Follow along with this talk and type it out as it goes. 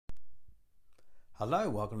Hello,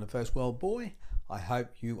 welcome to First World Boy. I hope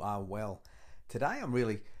you are well. Today I'm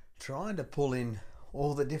really trying to pull in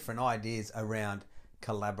all the different ideas around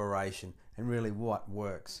collaboration and really what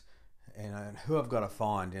works and who I've got to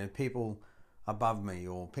find, people above me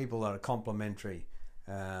or people that are complementary.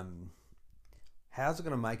 How's it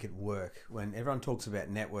going to make it work? When everyone talks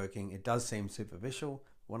about networking, it does seem superficial.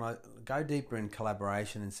 When I go deeper in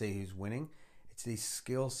collaboration and see who's winning, it's these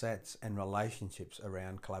skill sets and relationships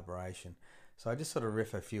around collaboration. So I just sort of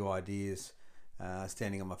riff a few ideas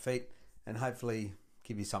standing on my feet and hopefully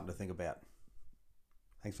give you something to think about.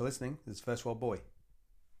 Thanks for listening. This is First World Boy.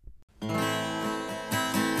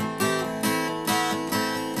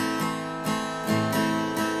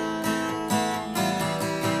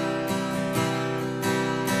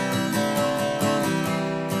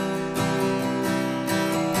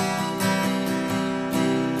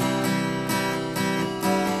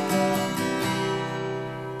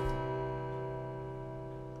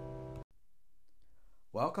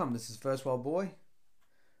 Welcome, this is First World Boy.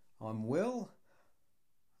 I'm Will.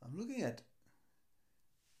 I'm looking at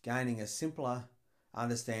gaining a simpler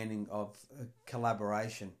understanding of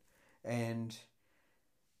collaboration, and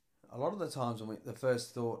a lot of the times the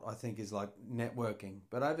first thought I think is like networking,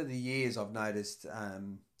 but over the years I've noticed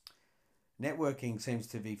networking seems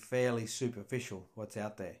to be fairly superficial, what's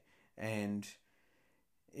out there. And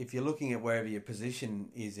if you're looking at wherever your position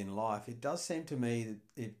is in life, it does seem to me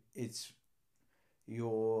that it's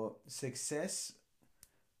your success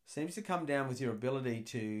seems to come down with your ability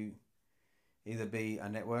to either be a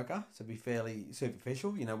networker, so be fairly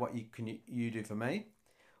superficial, what you do for me,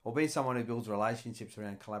 or be someone who builds relationships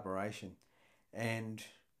around collaboration. And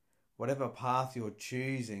whatever path you're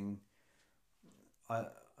choosing, I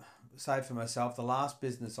say for myself, the last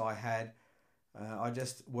business I had, I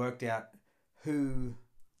just worked out who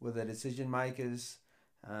were the decision makers,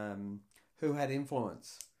 who had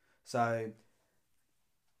influence. So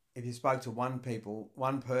if you spoke to one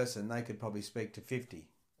person, they could probably speak to 50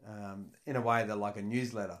 in a way they're like a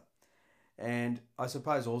newsletter. And I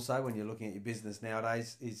suppose also when you're looking at your business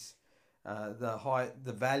nowadays is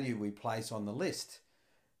the value we place on the list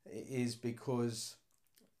is because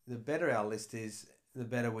the better our list is, the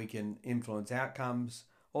better we can influence outcomes,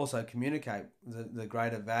 also communicate. The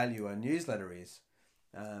greater value a newsletter is,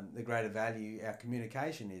 the greater value our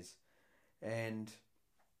communication is. And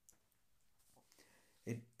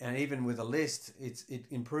even with a list, it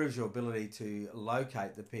improves your ability to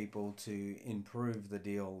locate the people to improve the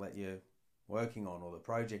deal that you're working on or the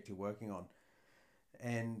project you're working on.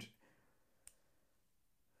 And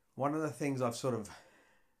one of the things I've sort of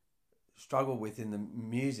struggled with in the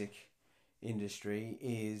music industry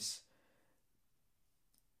is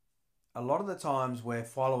a lot of the times we're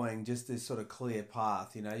following just this sort of clear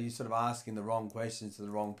path. You're sort of asking the wrong questions to the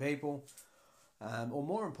wrong people. Or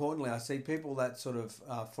more importantly, I see people that sort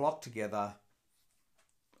of flock together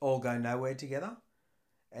all go nowhere together.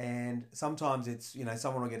 And sometimes it's,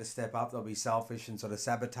 someone will get a step up, they'll be selfish and sort of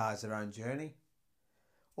sabotage their own journey.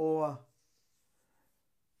 Or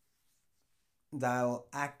they'll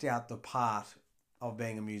act out the part of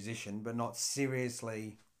being a musician, but not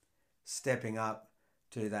seriously stepping up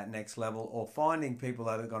to that next level or finding people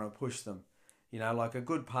that are going to push them. Like a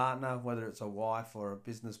good partner, whether it's a wife or a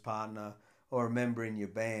business partner, or a member in your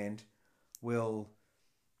band, will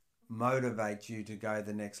motivate you to go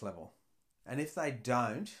the next level. And if they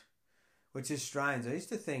don't, which is strange, I used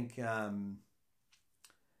to think when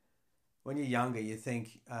you're younger, you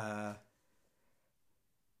think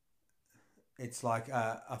it's like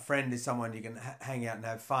a friend is someone you can hang out and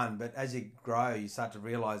have fun. But as you grow, you start to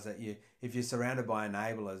realise that if you're surrounded by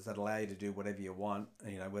enablers that allow you to do whatever you want,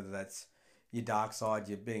 whether that's your dark side,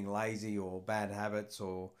 you're being lazy or bad habits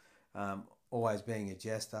or always being a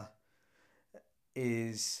jester,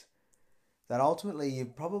 is that ultimately you're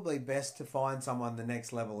probably best to find someone the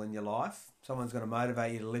next level in your life. Someone's going to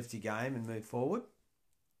motivate you to lift your game and move forward.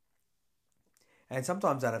 And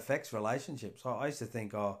sometimes that affects relationships. I used to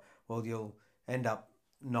think, you'll end up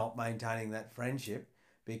not maintaining that friendship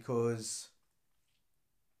because,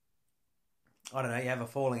 I don't know, you have a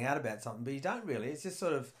falling out about something, but you don't really. It's just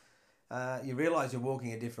sort of, you realise you're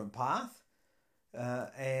walking a different path.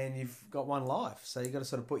 And you've got one life, so you've got to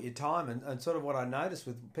sort of put your time and sort of what I notice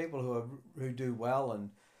with people who do well, and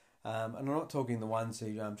I'm not talking the ones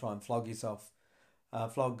who try and flog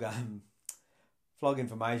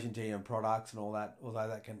information to you and products and all that, although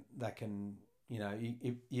that can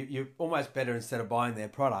you're almost better, instead of buying their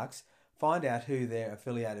products, find out who they're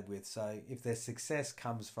affiliated with. So if their success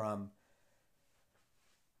comes from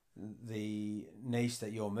the niche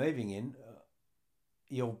that you're moving in,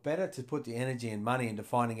 you're better to put the energy and money into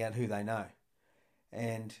finding out who they know.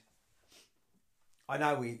 And I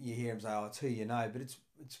know you hear them say, "Oh, it's who you know," but it's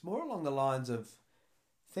more along the lines of,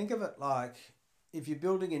 think of it like, if you're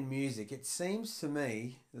building in music, it seems to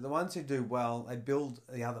me that the ones who do well, they build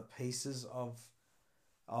the other pieces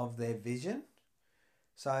of their vision.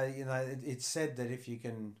 So it's said that if you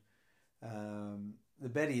can, the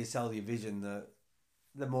better you sell your vision,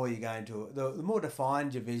 the more you're going to, the more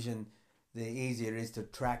defined your vision, the easier it is to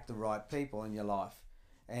attract the right people in your life.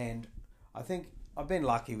 And I think I've been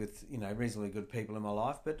lucky with reasonably good people in my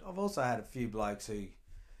life, but I've also had a few blokes who,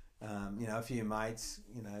 a few mates,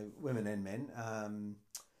 women and men,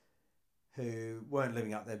 who weren't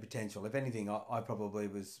living up their potential. If anything, I probably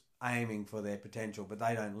was aiming for their potential, but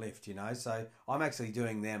they don't lift. So I'm actually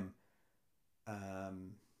doing them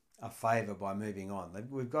a favour by moving on.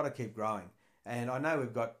 We've got to keep growing, and I know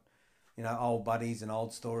we've got old buddies and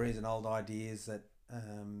old stories and old ideas that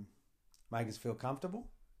make us feel comfortable.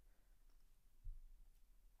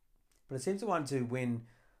 But it seems the ones who win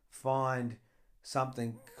find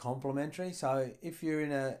something complementary. So if you're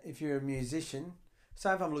a musician,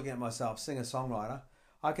 say if I'm looking at myself, singer-songwriter,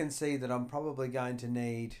 I can see that I'm probably going to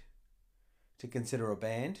need to consider a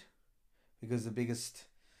band, because the biggest,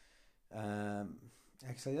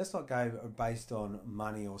 actually let's not go based on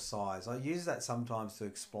money or size. I use that sometimes to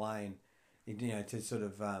explain, to sort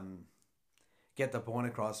of get the point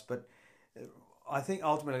across. But I think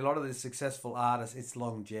ultimately a lot of the successful artists, it's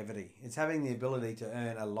longevity. It's having the ability to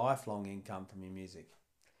earn a lifelong income from your music,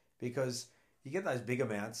 because you get those big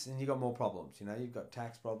amounts and you've got more problems. You've got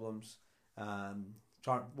tax problems,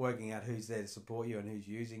 working out who's there to support you and who's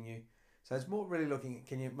using you. So it's more really looking at,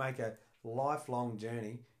 can you make a lifelong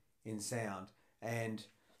journey in sound? And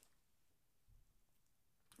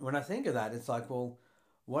when I think of that, it's like, well,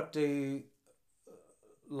 what do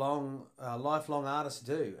lifelong artists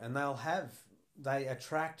do? And they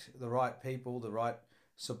attract the right people, the right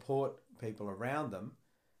support people around them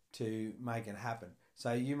to make it happen.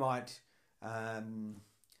 So you might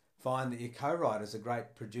find that your co-writer's a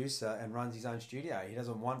great producer and runs his own studio. He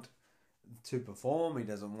doesn't want to perform. He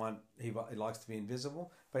likes to be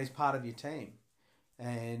invisible, but he's part of your team.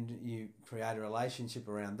 And you create a relationship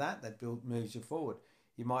around that moves you forward.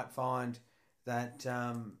 You might find that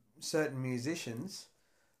certain musicians,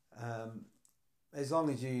 as long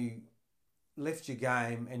as you lift your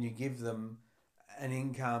game and you give them an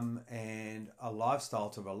income and a lifestyle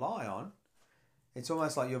to rely on, it's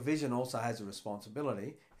almost like your vision also has a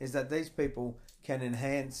responsibility, is that these people can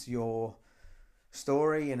enhance your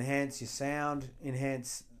story, enhance your sound,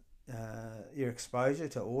 enhance your exposure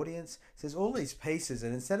to audience. So there's all these pieces,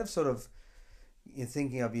 and instead of sort of you're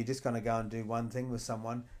thinking of you're just going to go and do one thing with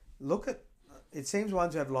someone, it seems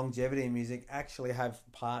ones who have longevity in music actually have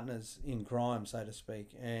partners in crime, so to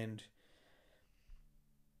speak, and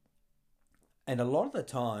a lot of the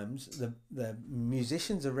times the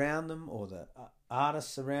musicians around them, or the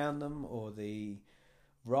artists around them, or the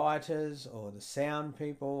writers, or the sound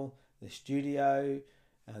people, the studio,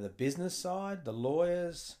 the business side, the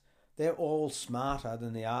lawyers, they're all smarter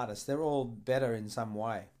than the artists. They're all better in some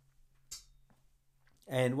way.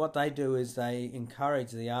 And what they do is they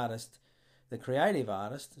encourage the artist, the creative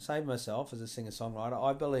artist, say myself as a singer-songwriter,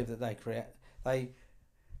 I believe that they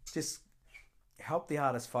just help the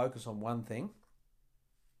artist focus on one thing,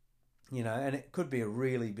 and it could be a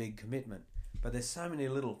really big commitment, but there's so many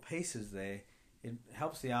little pieces there. It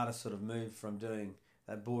helps the artist sort of move from doing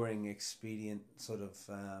that boring, expedient sort of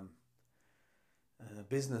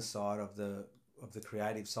business side of the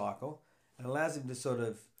creative cycle, and allows him to sort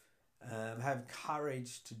of have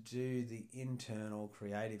courage to do the internal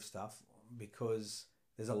creative stuff, because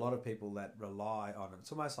there's a lot of people that rely on it.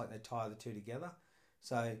 It's almost like they tie the two together.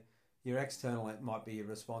 So your external, it might be your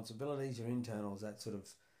responsibilities, your internal is that sort of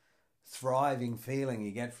thriving feeling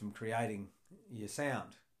you get from creating your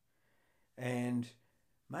sound. And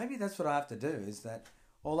maybe that's what I have to do, is that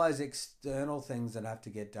all those external things that have to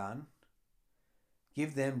get done,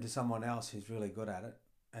 give them to someone else who's really good at it,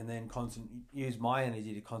 and then use my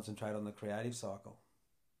energy to concentrate on the creative cycle.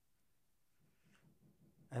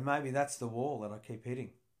 And maybe that's the wall that I keep hitting.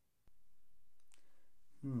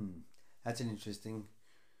 That's an interesting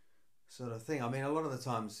sort of thing. I mean, a lot of the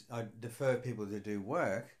times I defer people to do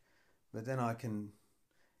work, but then I can,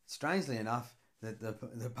 strangely enough, that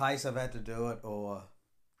the pace I've had to do it, or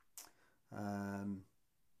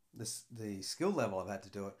the skill level I've had to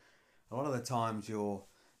do it, a lot of the times you're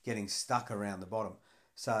getting stuck around the bottom.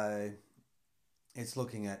 So it's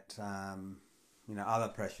looking at other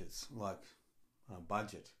pressures like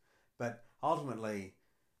budget, but ultimately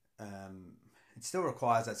it still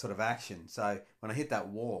requires that sort of action. So when I hit that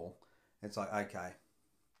wall, it's like, okay,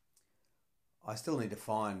 I still need to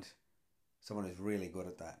find someone who's really good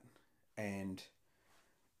at that. And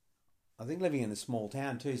I think living in a small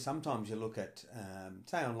town too, sometimes you look at,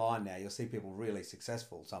 say online now, you'll see people really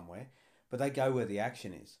successful somewhere, but they go where the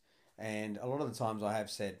action is. And a lot of the times I have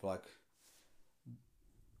said, like,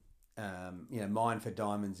 mine for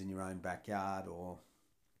diamonds in your own backyard, or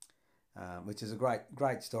which is a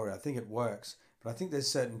great story. I think it works, but I think there's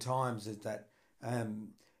certain times that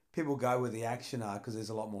people go where the action are because there's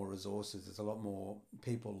a lot more resources. There's a lot more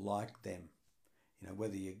people like them.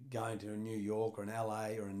 Whether you're going to New York or an LA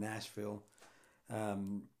or in Nashville,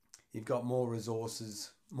 you've got more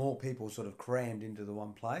resources, more people sort of crammed into the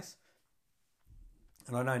one place.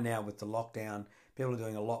 And I know now with the lockdown, people are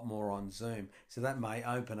doing a lot more on Zoom. So that may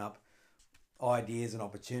open up ideas and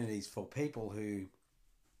opportunities for people who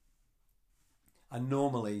are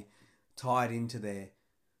normally tied into their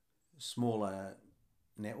smaller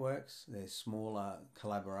networks, their smaller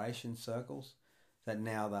collaboration circles, that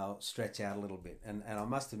now they'll stretch out a little bit. And I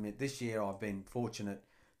must admit, this year I've been fortunate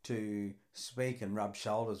to speak and rub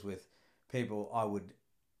shoulders with people I would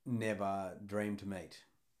never dream to meet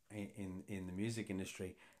in the music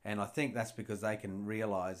industry. And I think that's because they can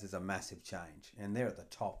realise there's a massive change and they're at the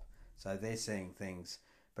top. So they're seeing things.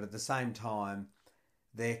 But at the same time,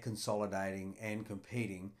 they're consolidating and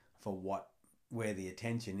competing for where the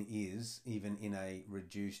attention is, even in a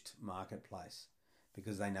reduced marketplace,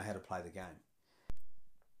 because they know how to play the game.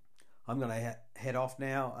 I'm going to head off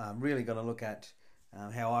now. I'm really going to look at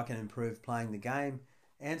how I can improve playing the game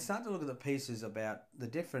and start to look at the pieces about the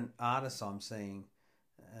different artists I'm seeing,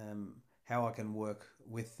 how I can work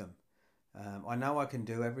with them. I know I can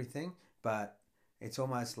do everything, but it's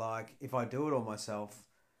almost like if I do it all myself,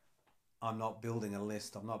 I'm not building a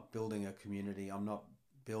list, I'm not building a community, I'm not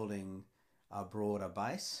building a broader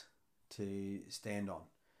base to stand on.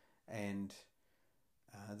 And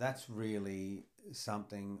that's really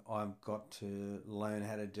something I've got to learn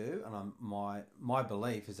how to do. And my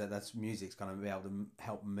belief is that music's going to be able to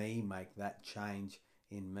help me make that change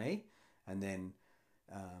in me. And then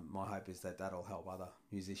my hope is that that'll help other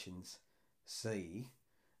musicians see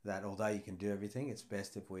that although you can do everything, it's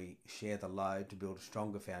best if we share the load to build a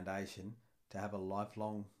stronger foundation to have a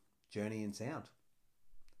lifelong journey in sound.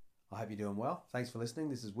 I hope you're doing well. Thanks for listening.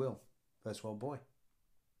 This is Will, First World Boy.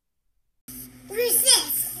 Who's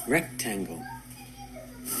this? Rectangle.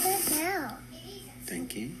 Good girl.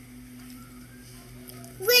 Thank you.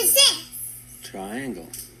 Who's this? Triangle.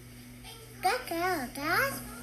 Good girl, Dad.